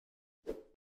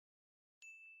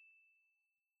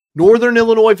Northern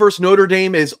Illinois versus Notre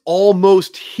Dame is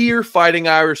almost here, Fighting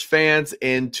Irish fans.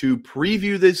 And to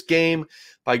preview this game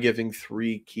by giving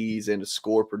 3 keys and a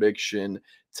score prediction,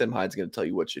 Tim Hyde's going to tell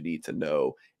you what you need to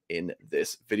know in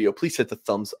this video. Please hit the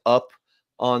thumbs up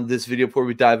on this video before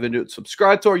we dive into it.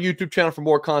 Subscribe to our YouTube channel for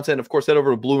more content. Of course, head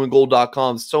over to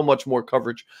blueandgold.com. So much more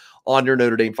coverage on your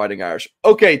Notre Dame Fighting Irish.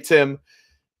 Okay, Tim,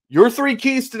 your 3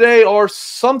 keys today are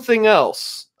something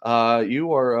else.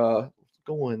 You are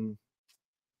going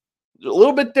a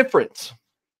little bit different.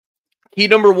 Key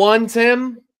number 1,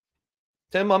 Tim,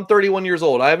 I'm 31 years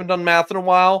old. I haven't done math in a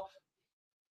while,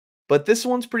 but this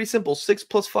one's pretty simple. 6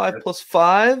 + 5 +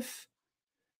 5.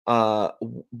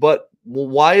 But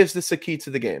why is this a key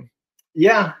to the game?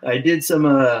 Yeah, I did some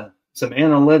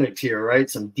analytics here, right?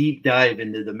 Some deep dive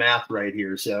into the math right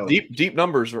here. So deep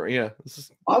numbers, yeah. This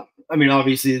is. I mean,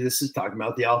 obviously, this is talking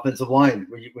about the offensive line.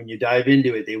 When you dive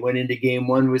into it, they went into game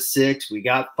 1 with 6. We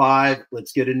got 5.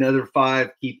 Let's get another 5.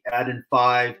 Keep adding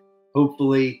 5.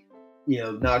 Hopefully,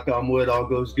 knock on wood, all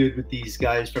goes good with these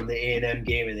guys from the A&M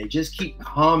game, and they just keep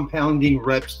compounding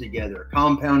reps together,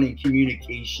 compounding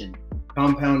communication,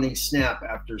 compounding snap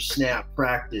after snap,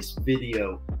 practice,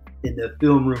 video in the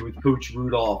film room with Coach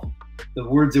Rudolph. The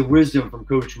words of wisdom from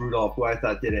Coach Rudolph, who I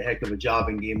thought did a heck of a job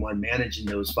in game 1 managing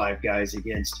those 5 guys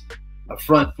against a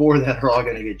front 4 that are all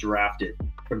going to get drafted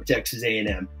from Texas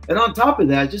A&M. And on top of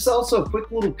that, just also a quick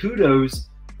little kudos,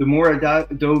 the more I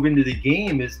dove into the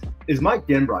game, is Mike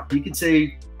Denbrock. You could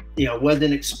say,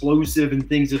 wasn't explosive and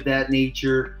things of that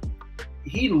nature.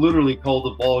 He literally called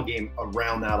the ball game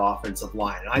around that offensive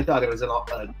line. And I thought it was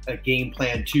a game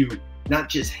plan to not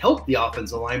just help the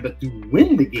offensive line, but to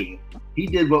win the game. He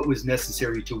did what was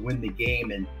necessary to win the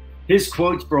game. And his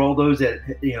quotes, for all those that,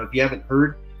 if you haven't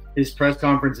heard, his press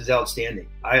conference is outstanding.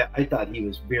 I thought he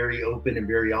was very open and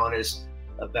very honest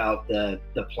about the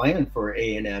plan for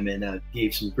A&M, and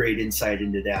gave some great insight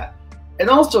into that. And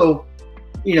also,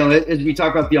 as we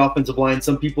talk about the offensive line,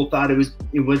 some people thought it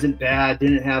wasn't bad,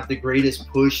 didn't have the greatest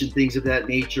push and things of that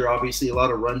nature. Obviously, a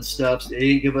lot of run stuff. They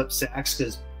didn't give up sacks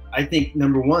because I think,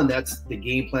 number 1, that's the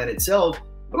game plan itself,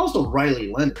 but also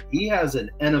Riley Leonard. He has an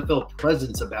NFL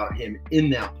presence about him in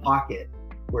that pocket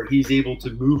where he's able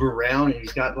to move around, and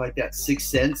he's got like that 6th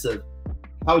sense of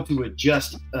how to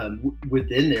adjust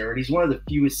within there. And he's one of the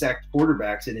fewest sacked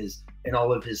quarterbacks in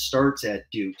all of his starts at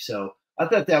Duke. So I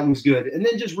thought that was good. And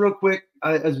then just real quick,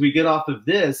 as we get off of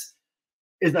this,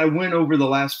 is I went over the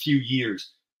last few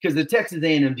years, because the Texas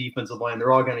A&M defensive line,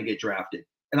 they're all going to get drafted.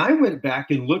 And I went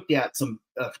back and looked at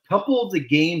a couple of the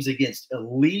games against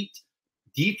elite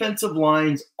defensive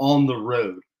lines on the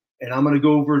road. And I'm going to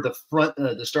go over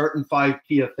the starting 5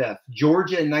 PFF.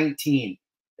 Georgia 19.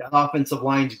 The offensive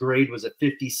line's grade was a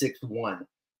 56-1.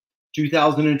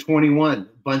 2021, a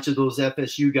bunch of those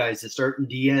FSU guys, the starting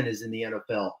DN is in the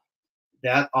NFL.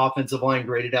 That offensive line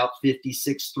graded out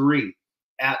 56-3.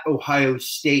 At Ohio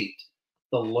State,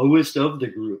 the lowest of the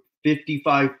group,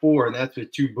 55-4, and that's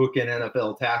with 2 bookend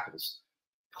NFL tackles.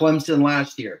 Clemson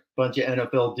last year, bunch of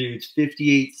NFL dudes,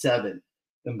 58-7.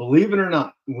 And believe it or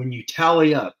not, when you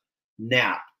tally up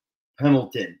Knapp,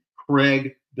 Pendleton,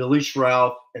 Craig, Billy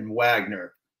Schrauth, and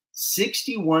Wagner,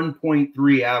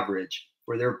 61.3 average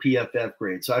for their PFF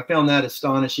grade. So I found that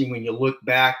astonishing when you look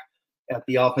back at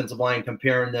the offensive line,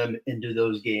 comparing them into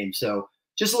those games. So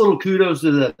just a little kudos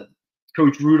to the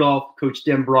Coach Rudolph, Coach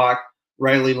Denbrock,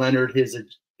 Riley Leonard,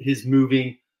 his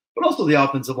moving, but also the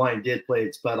offensive line did play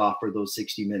its butt off for those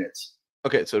 60 minutes.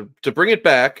 Okay, so to bring it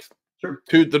back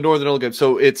to the Northern Illinois game,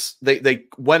 so they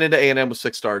went into A&M with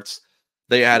 6 starts.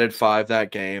 They added 5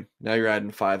 that game. Now you're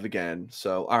adding 5 again.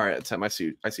 So, all right, Tim, I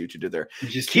see what you did there.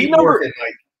 Key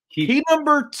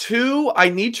number 2, I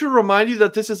need to remind you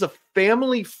that this is a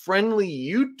family-friendly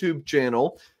YouTube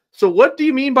channel. So what do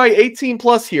you mean by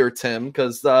 18+ here, Tim?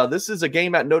 Because this is a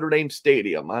game at Notre Dame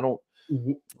Stadium.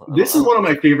 This is one of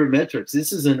my favorite metrics.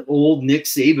 This is an old Nick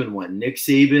Saban one. Nick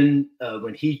Saban,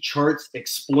 when he charts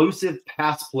explosive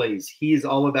pass plays, he is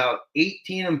all about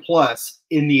 18 and plus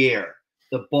in the air.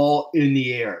 The ball in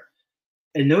the air.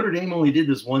 And Notre Dame only did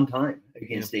this one time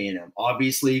against A&M.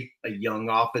 Obviously, a young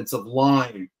offensive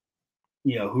line.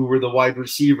 Who were the wide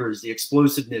receivers, the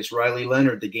explosiveness, Riley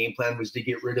Leonard. The game plan was to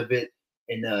get rid of it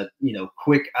and,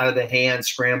 quick out of the hand,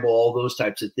 scramble, all those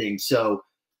types of things. So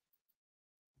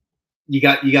you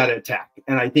got to attack.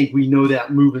 And I think we know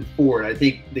that moving forward. I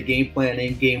think the game plan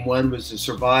in game 1 was to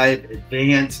survive,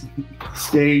 advance,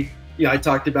 stay. I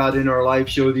talked about in our live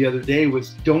show the other day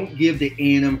was don't give the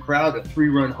A&M crowd a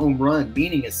 3-run home run,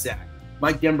 meaning a sack.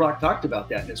 Mike Denbrock talked about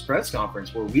that in his press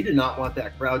conference, where we did not want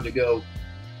that crowd to go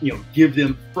give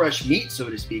them fresh meat, so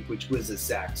to speak, which was a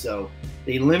sack. So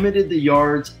they limited the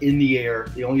yards in the air.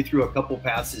 They only threw a couple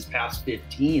passes past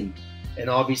 15. And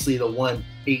obviously the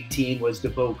 118 was to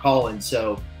Bo Collins.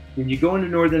 So when you go into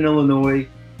Northern Illinois,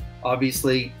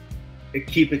 obviously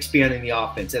keep expanding the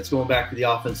offense. That's going back to the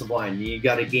offensive line. You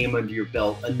got a game under your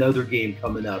belt, another game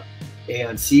coming up,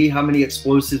 and see how many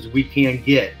explosives we can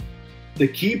get. The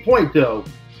key point, though,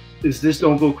 is this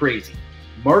don't go crazy.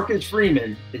 Marcus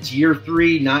Freeman, it's year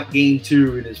 3, not game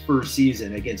 2 in his first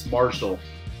season against Marshall,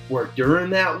 where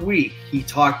during that week he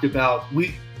talked about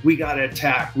we got to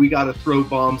attack, we got to throw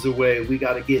bombs away, we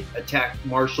got to attack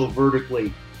Marshall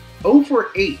vertically. 0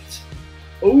 for 8.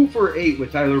 0 for 8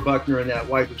 with Tyler Buckner in that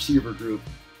wide receiver group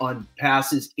on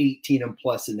passes 18 and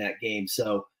plus in that game.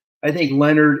 So I think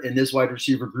Leonard and this wide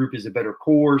receiver group is a better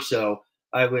core. So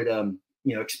I would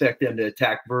expect them to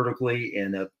attack vertically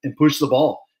and push the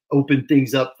ball, open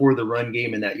things up for the run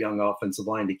game and that young offensive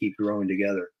line to keep growing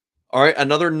together. All right,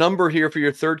 another number here for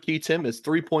your third key, Tim, is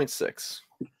 3.6.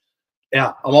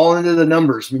 Yeah, I'm all into the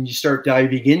numbers when you start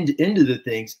diving into the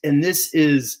things, and this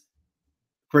is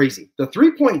crazy. The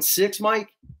 3.6, Mike,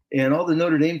 and all the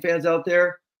Notre Dame fans out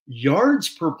there, yards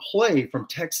per play from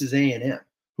Texas A&M.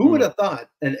 Who would have thought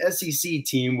an SEC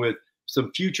team with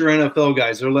some future NFL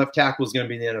guys, their left tackle is going to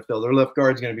be in the NFL, their left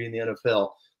guard is going to be in the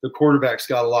NFL. The quarterback's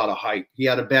got a lot of height. He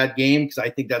had a bad game because I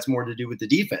think that's more to do with the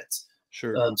defense.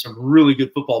 Sure. Some really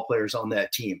good football players on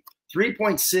that team.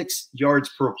 3.6 yards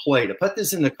per play. To put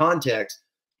this into context,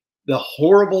 the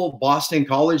horrible Boston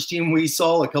College team we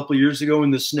saw a couple of years ago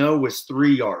in the snow was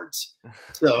 3 yards.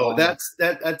 So Wow.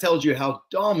 that tells you how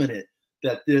dominant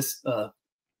that this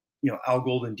Al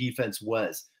Golden defense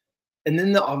was. And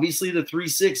then obviously the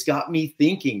 3.6 got me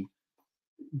thinking,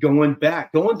 going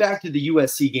back to the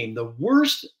USC game, the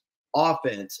worst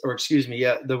offense, or excuse me,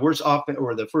 the worst offense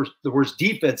or the worst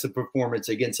defensive performance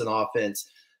against an offense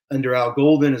under Al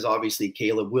Golden is obviously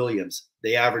Caleb Williams.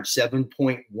 They averaged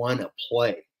 7.1 a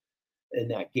play in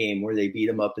that game where they beat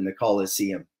him up in the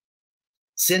Coliseum.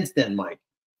 Since then, Mike,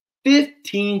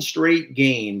 15 straight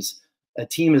games, a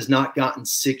team has not gotten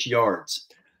 6 yards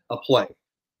a play.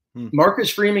 Marcus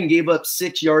Freeman gave up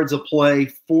 6 yards a play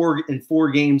in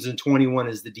 4 games in 21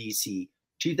 as the DC.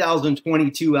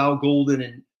 2022, Al Golden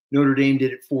and Notre Dame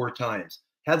did it 4 times.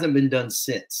 Hasn't been done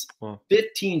since.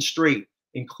 15 straight,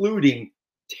 including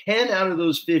 10 out of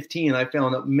those 15 I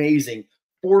found amazing,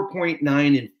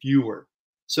 4.9 and fewer.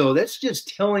 So that's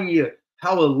just telling you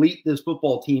how elite this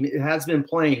football team has been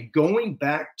playing, going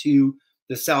back to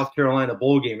the South Carolina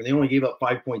bowl game, and they only gave up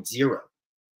 5.0.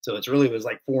 So it was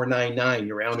like 4.99.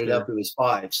 You round it up, it was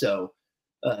 5. So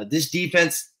this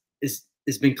defense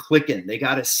has been clicking. They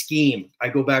got a scheme. I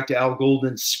go back to Al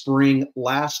Golden's spring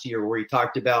last year where he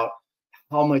talked about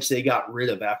how much they got rid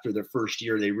of after their first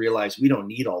year. They realized we don't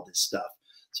need all this stuff.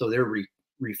 So they're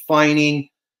refining,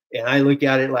 and I look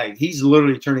at it like he's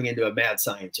literally turning into a mad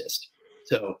scientist.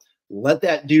 So let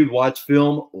that dude watch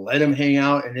film. Let him hang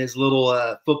out in his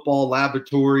little football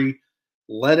laboratory.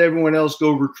 Let everyone else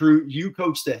go recruit. You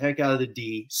coach the heck out of the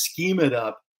D, scheme it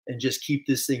up, and just keep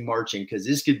this thing marching, because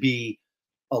this could be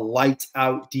a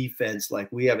lights-out defense like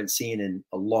we haven't seen in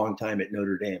a long time at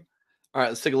Notre Dame. All right,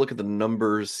 let's take a look at the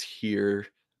numbers here.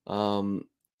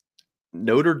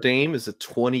 Notre Dame is a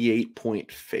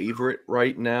 28-point favorite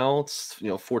right now. It's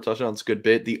 4 touchdowns, good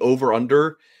bit. The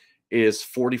over/under is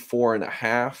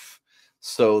 44.5.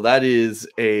 So that is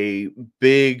a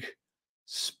big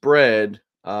spread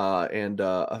and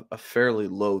a fairly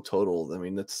low total. I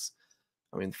mean,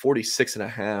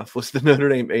 46.5 was the Notre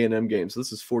Dame A&M game. So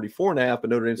this is 44.5, but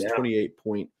Notre Dame's a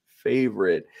 28-point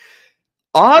favorite.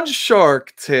 Odds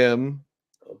Shark, Tim,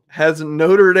 has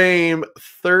Notre Dame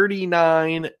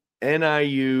 39,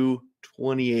 NIU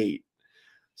 28.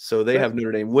 So they have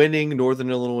Notre Dame winning, Northern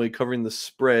Illinois covering the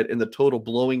spread, and the total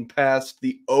blowing past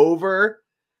the over.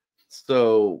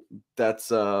 So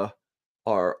that's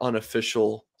our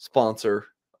unofficial sponsor,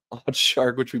 Odds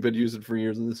Shark, which we've been using for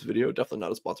years in this video. Definitely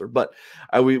not a sponsor, but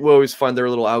we always find their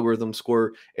little algorithm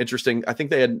score interesting. I think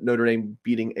they had Notre Dame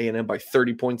beating A&M by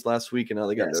 30 points last week, and now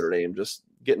they got Notre Dame just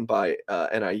getting by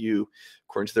NIU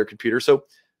according to their computer. So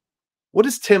what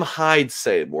does Tim Hyde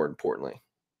say, more importantly?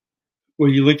 Well,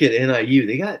 you look at NIU,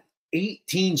 they got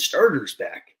 18 starters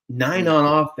back, 9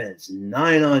 on offense,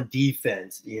 9 on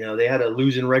defense. They had a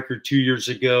losing record 2 years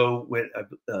ago, with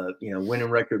winning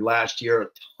record last year, a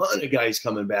ton of guys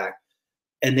coming back,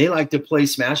 and they like to play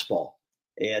smash ball.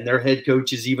 And their head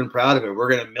coach is even proud of it. We're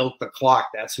going to milk the clock.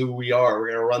 That's who we are.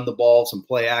 We're going to run the ball, some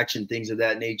play action, things of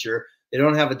that nature. They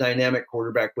don't have a dynamic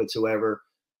quarterback whatsoever,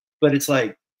 but it's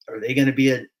like, are they going to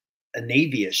be a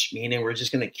Navy-ish, meaning we're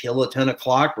just going to kill a ton of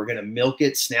clock. We're going to milk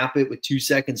it, snap it with 2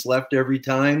 seconds left every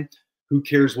time. Who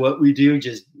cares what we do?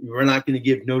 Just we're not going to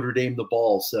give Notre Dame the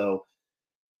ball. So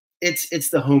it's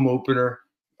the home opener.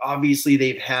 Obviously,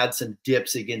 they've had some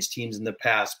dips against teams in the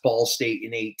past. Ball State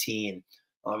in 18.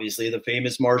 Obviously, the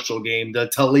famous Marshall game, the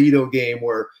Toledo game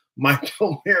where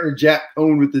Michael Mayer and Jack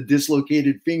Cohn with the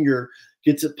dislocated finger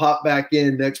gets it popped back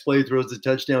in. Next play throws the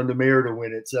touchdown to Mayer to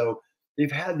win it. So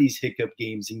they've had these hiccup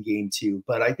games in game 2.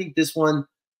 But I think this one,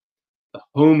 the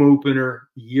home opener,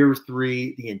 year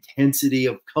 3, the intensity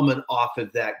of coming off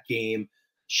of that game.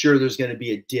 Sure, there's going to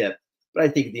be a dip. But I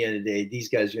think at the end of the day, these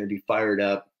guys are going to be fired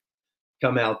up,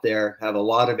 come out there, have a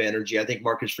lot of energy. I think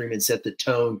Marcus Freeman set the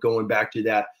tone going back to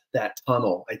that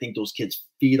tunnel. I think those kids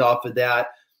feed off of that.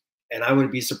 And I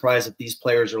wouldn't be surprised if these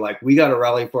players are like, we got to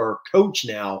rally for our coach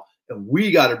now, and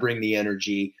we got to bring the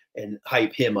energy and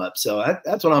hype him up. So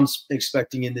that's what I'm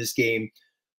expecting in this game.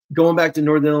 Going back to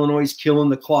Northern Illinois, killing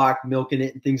the clock, milking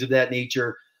it, and things of that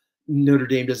nature. Notre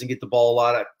Dame doesn't get the ball a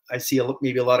lot. I see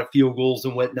maybe a lot of field goals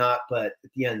and whatnot, but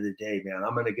at the end of the day, man,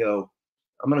 I'm gonna go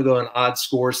an odd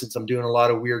score since I'm doing a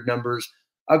lot of weird numbers.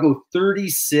 I'll go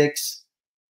 36.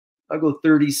 I'll go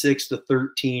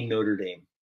 36-13 Notre Dame.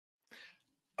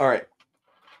 All right.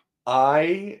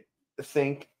 I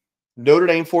think Notre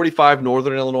Dame 45,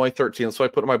 Northern Illinois 13. So I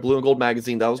put in my blue and gold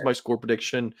magazine. That was my score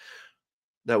prediction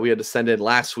that we had to send in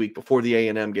last week before the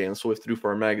A&M game. So we have to do for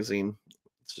our magazine.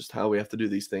 It's just how we have to do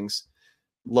these things.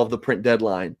 Love the print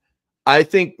deadline. I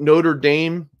think Notre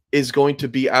Dame is going to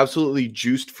be absolutely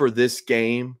juiced for this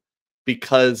game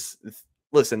because,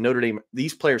 listen, Notre Dame,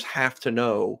 these players have to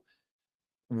know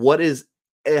what is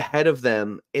ahead of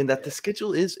them and that the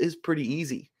schedule is pretty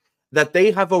easy, that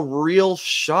they have a real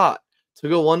shot to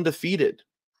go undefeated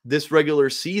this regular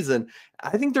season.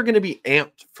 I think they're going to be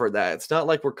amped for that. It's not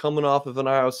like we're coming off of an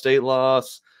Ohio State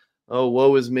loss. Oh,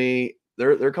 woe is me.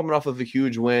 They're coming off of a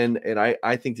huge win, and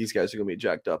I think these guys are going to be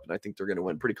jacked up, and I think they're going to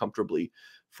win pretty comfortably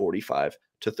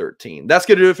 45-13. That's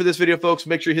going to do it for this video, folks.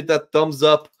 Make sure you hit that thumbs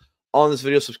up on this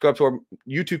video. Subscribe to our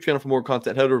YouTube channel for more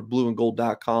content. Head over to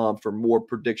blueandgold.com for more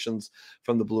predictions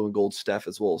from the Blue and Gold staff,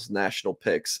 as well as national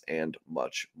picks and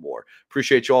much more.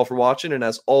 Appreciate you all for watching, and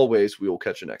as always, we will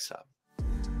catch you next time.